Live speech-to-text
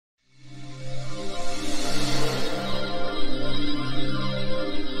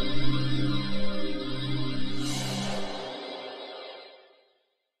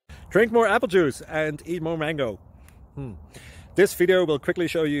Drink more apple juice and eat more mango. This video will quickly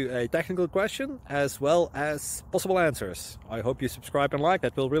show you a technical question as well as possible answers. I hope you subscribe and like,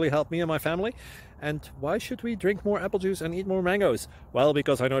 that will really help me and my family. And why should we drink more apple juice and eat more mangoes? Well,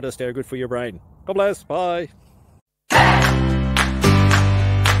 because I noticed they're good for your brain. God bless, bye!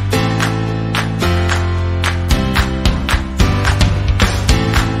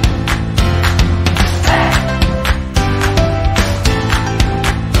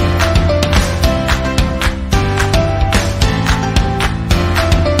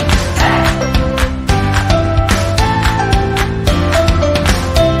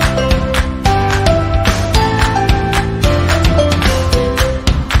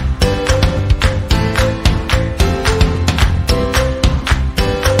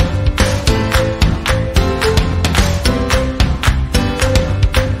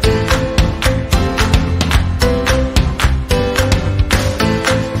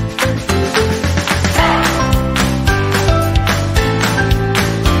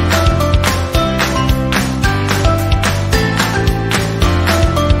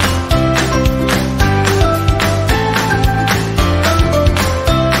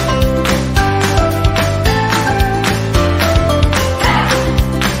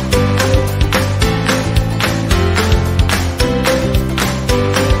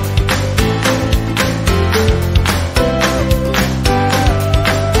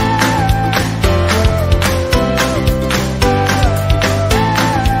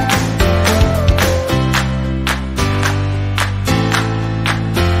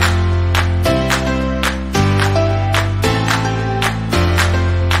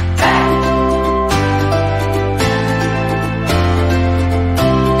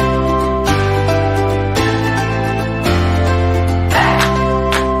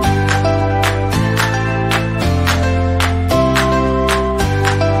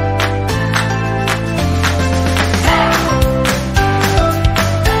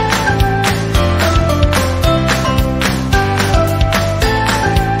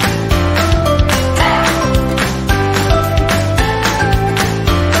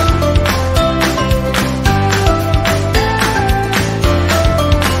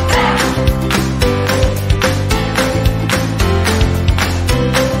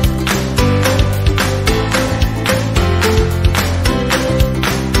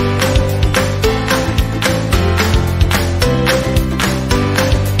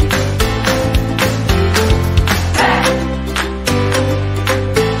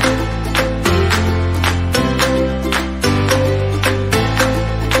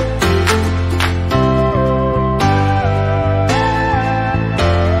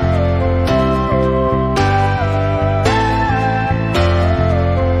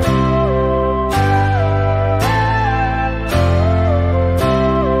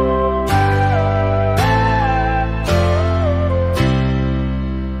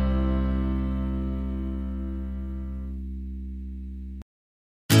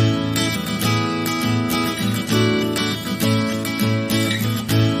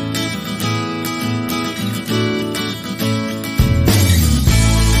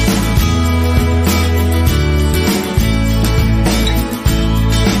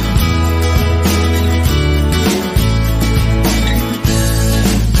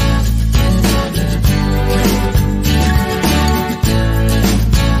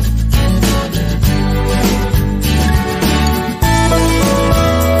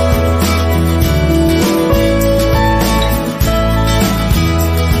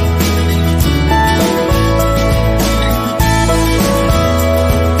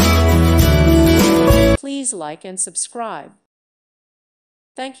 Please like and subscribe.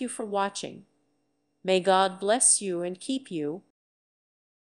 Thank you for watching. May God bless you and keep you.